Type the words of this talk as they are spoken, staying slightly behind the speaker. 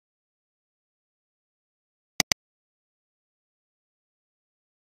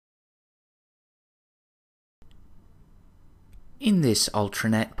In this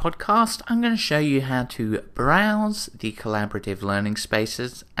Ultranet podcast, I'm going to show you how to browse the collaborative learning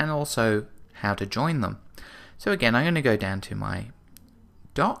spaces and also how to join them. So again, I'm going to go down to my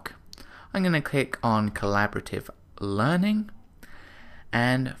doc. I'm going to click on collaborative learning,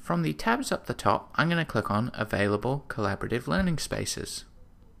 and from the tabs up the top, I'm going to click on available collaborative learning spaces.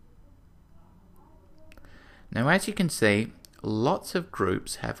 Now, as you can see, lots of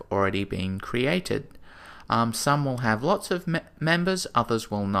groups have already been created. Some will have lots of members, others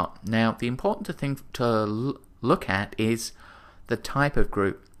will not. Now, the important thing to look at is the type of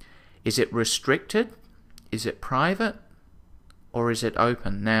group. Is it restricted? Is it private? Or is it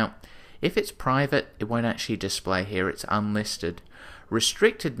open? Now, if it's private, it won't actually display here. It's unlisted.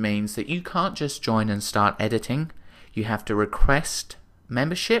 Restricted means that you can't just join and start editing. You have to request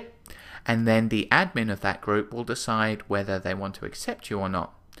membership, and then the admin of that group will decide whether they want to accept you or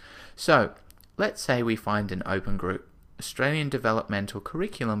not. So, let's say we find an open group, Australian Developmental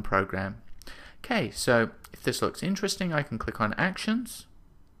Curriculum Program. Okay, so if this looks interesting, I can click on Actions,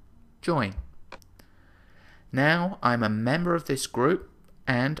 Join. Now I'm a member of this group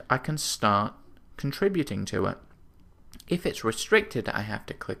and I can start contributing to it. If it's restricted, I have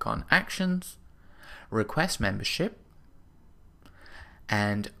to click on Actions, Request Membership,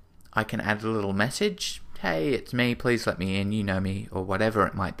 and I can add a little message, hey, it's me, please let me in, you know me, or whatever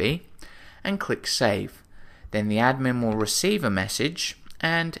it might be, and click Save. Then the admin will receive a message,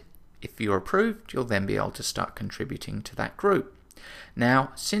 and if you're approved, you'll then be able to start contributing to that group.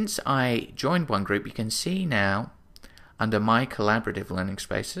 Now, since I joined one group, you can see now under my collaborative learning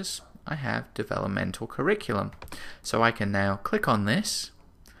spaces, I have developmental curriculum. So I can now click on this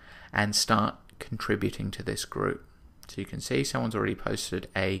and start contributing to this group. So you can see someone's already posted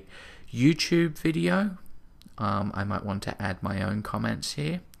a YouTube video. I might want to add my own comments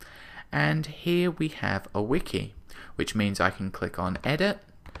here. And here we have a wiki, which means I can click on Edit,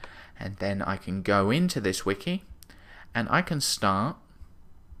 and then I can go into this wiki, and I can start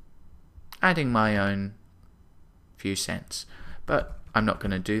adding my own few cents. But I'm not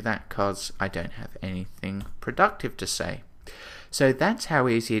going to do that because I don't have anything productive to say. So that's how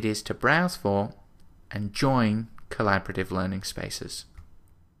easy it is to browse for and join collaborative learning spaces.